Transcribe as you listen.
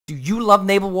Do you love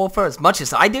naval warfare as much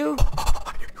as I do?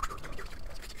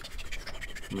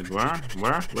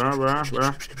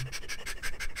 Where?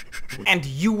 And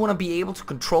you want to be able to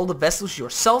control the vessels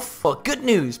yourself? Well, good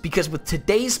news, because with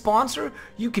today's sponsor,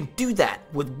 you can do that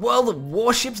with World of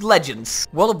Warships Legends.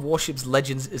 World of Warships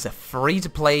Legends is a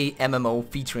free-to-play MMO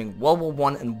featuring World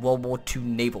War I and World War II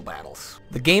naval battles.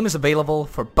 The game is available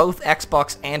for both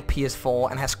Xbox and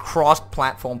PS4 and has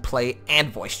cross-platform play and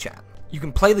voice chat. You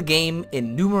can play the game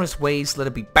in numerous ways, let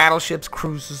it be battleships,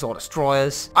 cruisers, or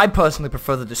destroyers. I personally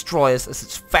prefer the destroyers as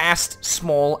it's fast,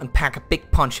 small, and pack a big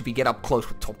punch if you get up close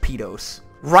with torpedoes.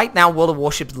 Right now, World of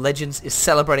Warships Legends is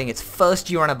celebrating its first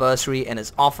year anniversary and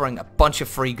is offering a bunch of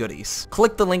free goodies.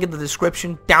 Click the link in the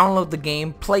description, download the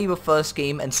game, play your first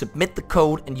game, and submit the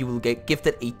code, and you will get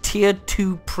gifted a Tier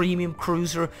 2 Premium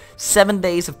Cruiser, 7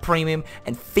 days of Premium,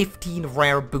 and 15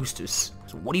 rare boosters.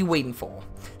 So what are you waiting for?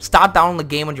 Start downloading the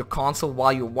game on your console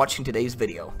while you're watching today's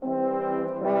video.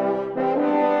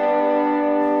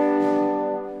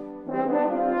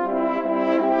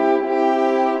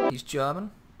 He's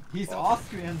German. He's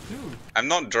Austrian too. I'm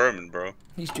not German, bro.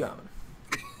 He's German.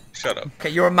 Shut up. Okay,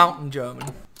 you're a mountain German.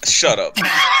 Shut up.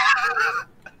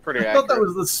 Pretty I accurate. thought that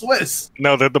was the Swiss.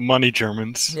 No, they're the money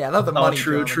Germans. Yeah, they're the money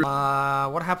true, German. true.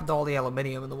 What happened to all the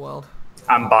aluminium in the world?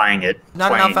 I'm buying it.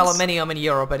 Not Planes. enough aluminium in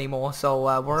Europe anymore, so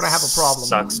we're gonna have a problem.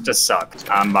 Sucks to suck.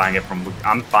 I'm buying it from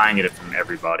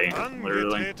everybody.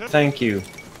 Literally. Thank you,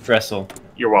 Dressel.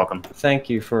 You're welcome. Thank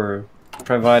you for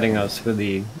providing us with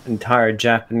the entire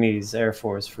Japanese Air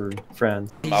Force for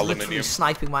France. He's Aluminium. literally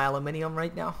sniping my aluminium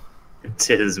right now.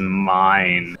 It is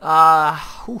mine.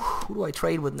 Who do I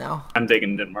trade with now? I'm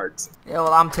taking Denmark's. Yeah,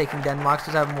 well, I'm taking Denmark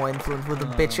because I have more influence with the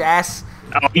bitch ass.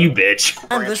 Oh, you bitch.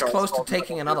 I'm this close to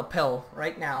taking another pill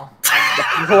right now.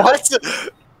 What?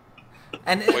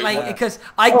 And Wait, like, what? because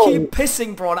I keep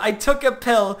pissing, bro. I took a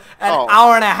pill an Oh.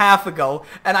 hour and a half ago,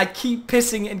 and I keep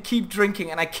pissing and keep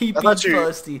drinking, and I keep being thought you-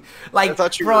 thirsty. Like,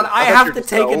 thought you bro, were- I I thought have you to were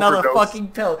take gonna another overdose. fucking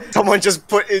pill. Someone just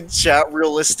put in chat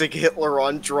realistic Hitler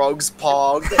on drugs,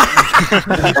 Pog.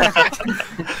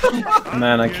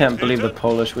 Man, I can't believe the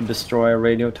Polish would destroy a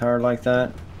radio tower like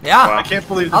that. Yeah. I can't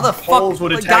believe the Other Poles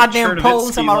would fuck- attack goddamn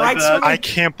Poles, am I like right, that. Swimmy? I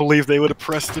can't believe they would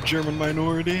oppress the German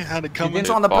minority. How'd it come in?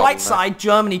 So on the bomb bright that. side,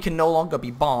 Germany can no longer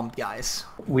be bombed, guys.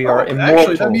 We are actually,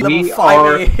 immortal. that'd be We level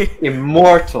are 5.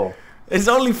 immortal. It's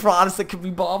only France that can be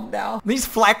bombed now. These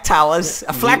flak towers,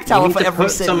 a flak You tower need for to every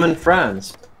put city. some in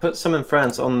France. Put some in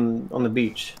France on the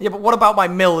beach. Yeah, but what about my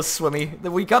mills, Swimmy?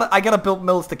 I gotta build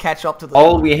mills to catch up to them.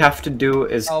 All we have to do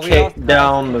is Oh, we kick also-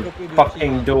 down the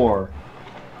fucking door.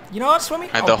 You know what, Swimmy?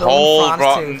 And I'll the build in whole France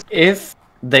rotten- too. If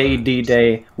they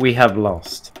D-Day, we have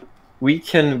lost. We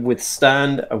can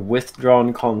withstand a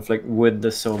withdrawn conflict with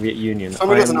the Soviet Union.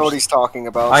 Somebody doesn't know what he's talking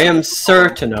about. I am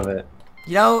certain of it.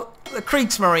 You know, the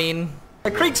Kriegsmarine. The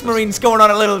Kriegsmarine's going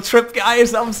on a little trip,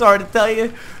 guys. I'm sorry to tell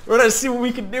you. We're gonna see what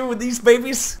we can do with these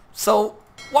babies. So,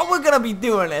 what we're gonna be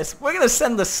doing is, we're gonna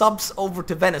send the subs over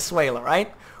to Venezuela,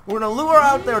 right? We're gonna lure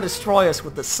out their destroyers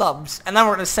with the subs, and then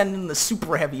we're gonna send in the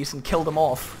super heavies and kill them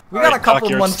off. We got a Alright, couple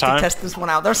Dockyard's months to time. test this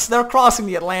one out. They're crossing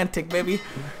the Atlantic, baby.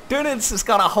 Dunitz has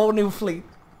got a whole new fleet.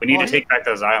 We need to take back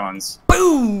those islands.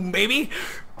 Boom, baby!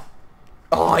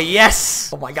 Oh, yes!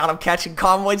 Oh my god, I'm catching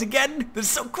convoys again! This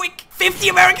is so quick! 50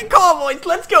 American convoys!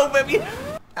 Let's go, baby!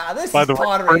 Ah, this By is the way,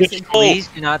 pod British racing. Please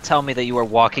do not tell me that you are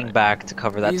walking back to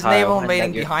cover that He's tile. naval and that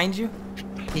invading you're- behind you.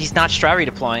 He's not Stravy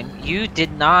deploying. You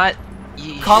did not.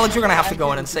 College, you're gonna have to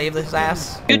go in and save this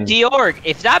ass. You Georg,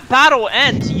 if that battle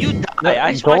ends, you die.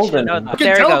 I just want you to know that. Fucking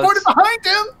There he goes. teleported behind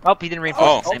him! Oh, he didn't reinforce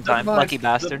at the Oh. same time. Nice. Lucky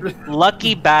bastard.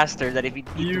 Lucky bastard that if he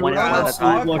You went in one at a absolute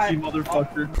time. lucky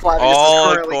motherfucker. Flavius All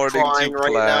is currently according crying to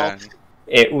right plan.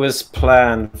 It was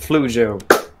planned. Flujo.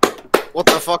 now. What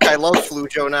the fuck? I love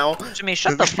Flujo now. Jimmy,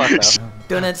 shut the fuck up.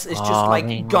 Dunitz is just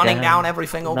like gunning down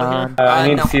everything over here. I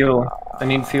need no. fuel. I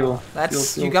need fuel.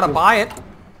 That's, Fuel, you gotta fuel. buy it.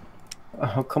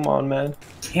 Oh, come on, man.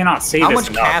 Cannot say How this much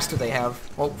enough. cast do they have?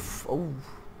 Oh, oh,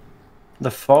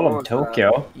 The fall of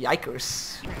Tokyo.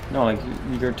 yikers. No, like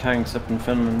your tanks up in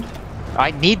Finland. I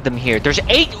need them here. There's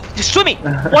 8. Swimming.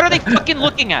 What are they fucking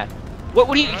looking at? What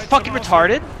are you fucking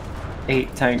retarded?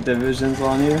 8 tank divisions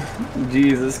on you.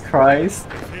 Jesus Christ.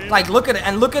 Like, look at it,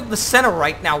 and look at the center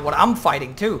right now, what I'm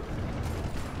fighting too.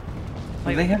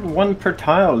 They have 1 per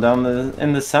tile down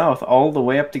in the south, all the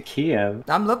way up to Kiev.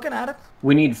 I'm looking at it.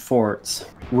 We need forts.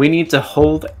 We need to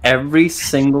hold every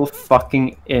single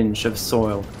fucking inch of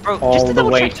soil, Bro, just all to the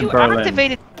double way check, to you Berlin.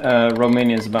 activated.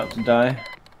 Romania's about to die.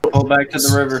 Pull back to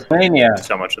the river. Romania,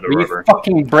 So much of the you river.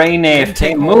 fucking brain Didn't AFK,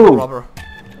 take hold of move! rubber.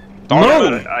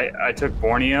 Move! I took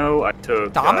Borneo. I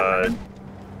took. Darman?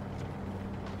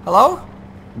 Hello?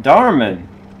 Darman,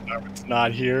 It's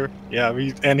not here. Yeah,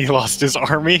 and he lost his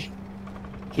army.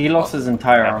 He lost his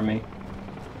entire army.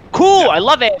 Cool. I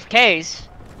love AFKs.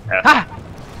 Yeah. Ha!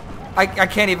 I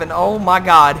can't even. Oh my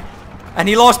god. And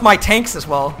he lost my tanks as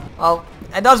well. Well,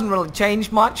 it doesn't really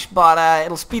change much, but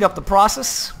it'll speed up the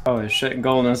process. Oh shit,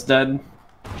 Golden's dead.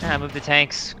 Yeah, move the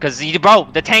tanks. Because, bro,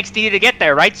 the tanks needed to get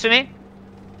there, right, Sumi?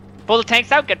 Pull the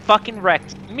tanks out, get fucking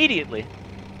wrecked. Immediately.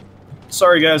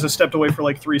 Sorry guys, I stepped away for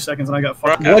like 3 seconds and I got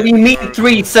fucked. What do you mean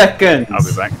 3 seconds? I'll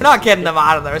be back. We're not getting them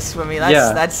out of there, Swimmy.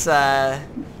 That's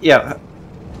Yeah,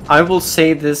 I will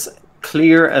say this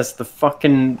clear as the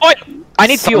fucking Oh, I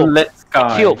need fuel. sunlit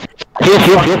sky. Fuel.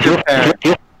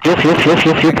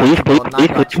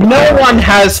 No one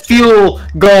has fuel,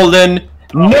 Golden.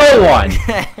 No one.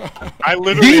 I Do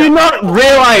literally. you not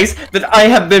realize that I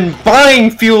have been buying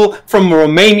fuel from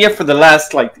Romania for the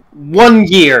last like 1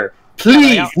 year?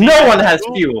 Please, no one has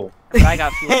fuel. I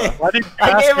got fuel. Why did you I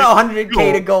ask gave me 100k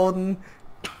fuel? to Golden.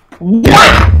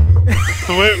 What?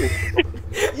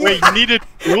 Wait, you needed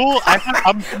fuel?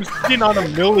 I'm sitting on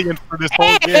 1 million for this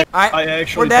whole game. Alright, I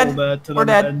actually we're dead. told that to We're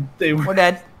them dead. and they were... We're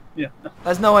dead. Yeah.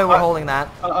 There's no way we're holding that.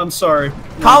 I'm sorry.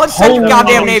 College, send your Holy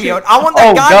goddamn shit. Navy out. I want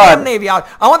that Oh, goddamn God. Navy out.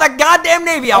 I want that goddamn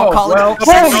Navy out, Oh, College. well.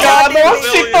 Send Oh your god, goddamn no Navy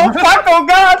shit, oh fuck, oh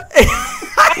god!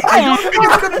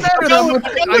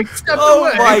 I stepped Oh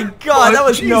away. my god, that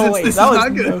was Jesus, no way. this That is was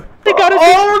not good.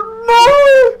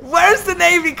 Oh Where's the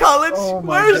Navy, College? Oh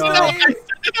my Where's God. the Navy?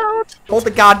 Hold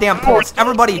the goddamn ports,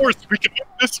 everybody. Of course, we can win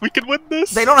this. We can win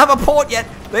this. They don't have a port yet.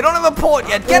 They don't have a port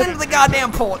yet. Get into the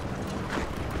goddamn port.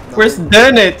 no! Where's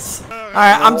Denitz?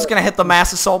 Alright, I'm just gonna hit the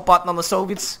mass assault button on the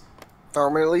Soviets. I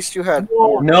mean, at least you had.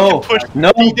 No, no,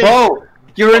 Bo!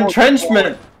 Your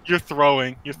entrenchment! You're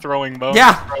throwing, Mo.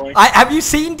 Yeah. You're throwing. Have you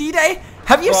seen D-Day?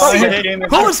 Have you Well, I seen had it? game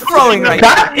Who is throwing right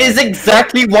now? That is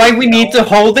exactly why we need to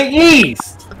hold the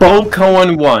East!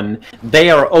 Bokoen won. They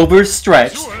are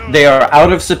overstretched, they are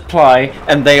out of supply,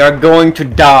 and they are going to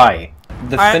die.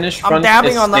 The Alright, Finnish I'm front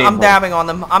dabbing is on them. I'm stable. dabbing on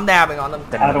them. I'm dabbing on them.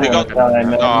 I don't They want to got- die,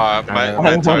 man. my I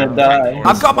don't entire want to die. tank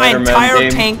I've got my Spider-Man entire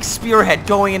game. tank spearhead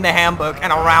going into Hamburg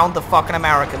and around the fucking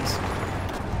Americans.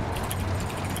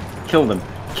 Kill them.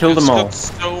 Kill them It's all. got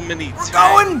so many tanks.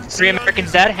 Going! 3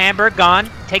 Americans dead. Hamburg gone.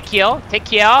 Take kill. Take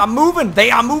kill. I'm moving. They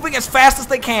are moving as fast as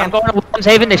they I'm can. going to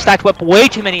Wilhelmshaven. They stacked up way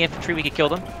too many infantry. We could kill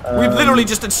them. We've literally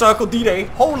just encircled D-Day.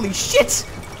 Holy shit!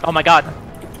 Oh my god.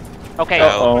 Okay.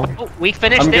 Uh-oh. Oh, we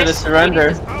finished I'm this. gonna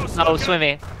surrender. No,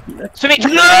 Swimmy. Swimmy.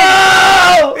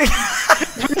 No!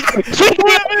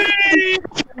 Swimmy!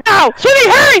 No! Swimmy,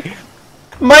 hurry!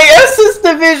 My SS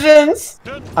divisions!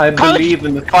 I believe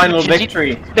in the final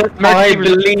victory. I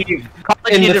believe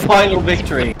in the final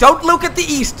victory. Don't look at the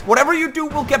east. Whatever you do,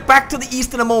 we'll get back to the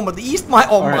east in a moment. The east might...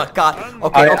 Oh my Alright. god.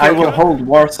 Okay, okay, I will okay. hold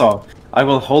Warsaw. I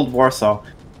will hold Warsaw.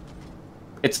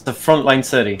 It's the frontline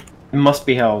city. It must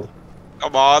be held.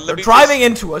 Come on, let They're me driving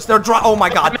into us. They're oh my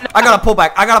god. I gotta pull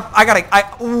back.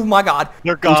 Oh my god.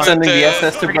 They're I'm gone. sending the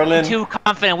SS to We're Berlin. too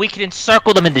confident. We can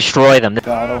encircle them and destroy them.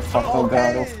 God, oh fuck, oh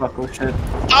god, oh fuck, oh shit.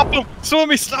 Stop him!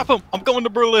 Swimmy, stop him! I'm going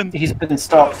to Berlin. He's been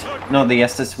stopped. No, the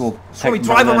SS will So we protect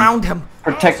drive Berlin. around him.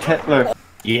 Protect Hitler.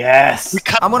 Yes!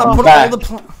 I'm gonna put back. all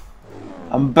the...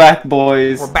 I'm back,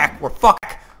 boys. We're back.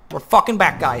 We're fucking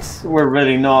back, guys. We're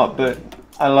really not, but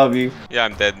I love you. Yeah,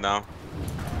 I'm dead now.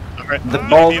 The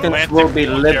Balkans will be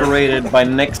liberated by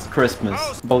next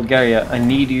Christmas. Bulgaria, I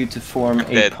need you to form a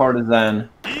Dead. partisan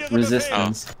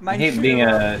resistance. I hate being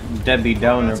a Debbie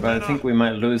Downer, but I think we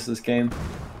might lose this game.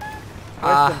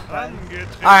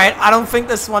 Alright, I don't think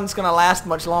this one's gonna last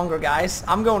much longer, guys.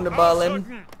 I'm going to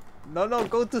Berlin. No,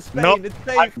 go to Spain. Nope. It's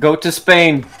safe. Go to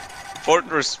Spain.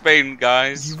 Fortress Spain,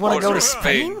 guys. You wanna go to Fortress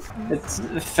Spain? It's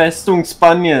Festung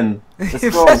Spanien. Let's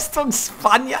go. Festung,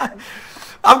 Spania?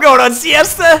 I'm going on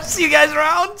siesta. See you guys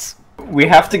around. We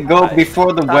have to go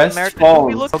before the West America,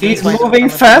 we falls. look- He's moving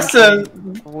faster.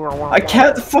 I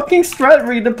can't fucking strat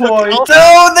redeploy. No,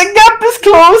 the gap is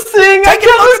closing. I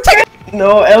can't.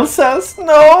 No, Alsace.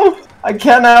 No. I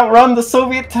can't outrun the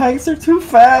Soviet tanks. They're too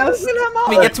fast. Let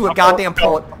me get to a goddamn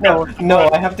port. No,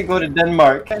 I have to go to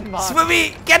Denmark.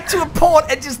 Swimmy, get to a port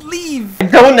and just leave. I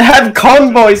don't have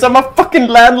convoys. I'm a fucking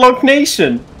landlocked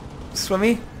nation.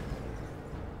 Swimmy.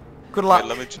 Good Wait, luck.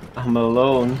 let me I'm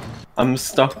alone. I'm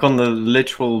stuck on the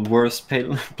literal worst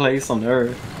place on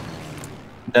earth.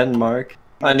 Denmark.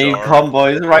 I need Jar.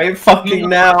 convoys right fucking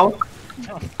now.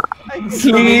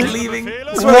 Swimmy's Please. leaving.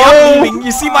 No. Swimmy, I'm leaving.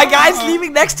 You see my guys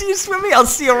leaving next to you, Swimmy? I'll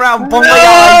see you around. Bon voyage.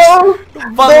 No!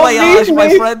 Bon Don't voyage, leave my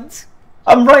me. friend.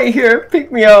 I'm right here.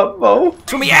 Pick me up, Bo.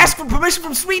 Swimmy, ask for permission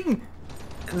from Sweden.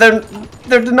 They're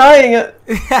denying it.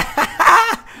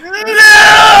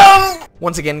 No!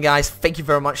 Once again, guys, thank you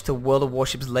very much to World of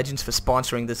Warships Legends for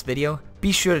sponsoring this video.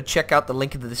 Be sure to check out the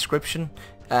link in the description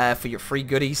for your free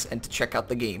goodies and to check out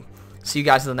the game. See you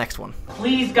guys in the next one.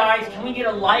 Please, guys, can we get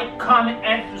a like, comment,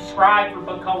 and subscribe for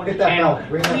Bokoen's channel?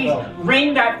 Please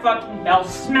ring that fucking bell,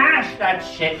 smash that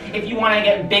shit if you want to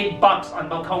get big bucks on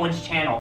Bokoen's channel.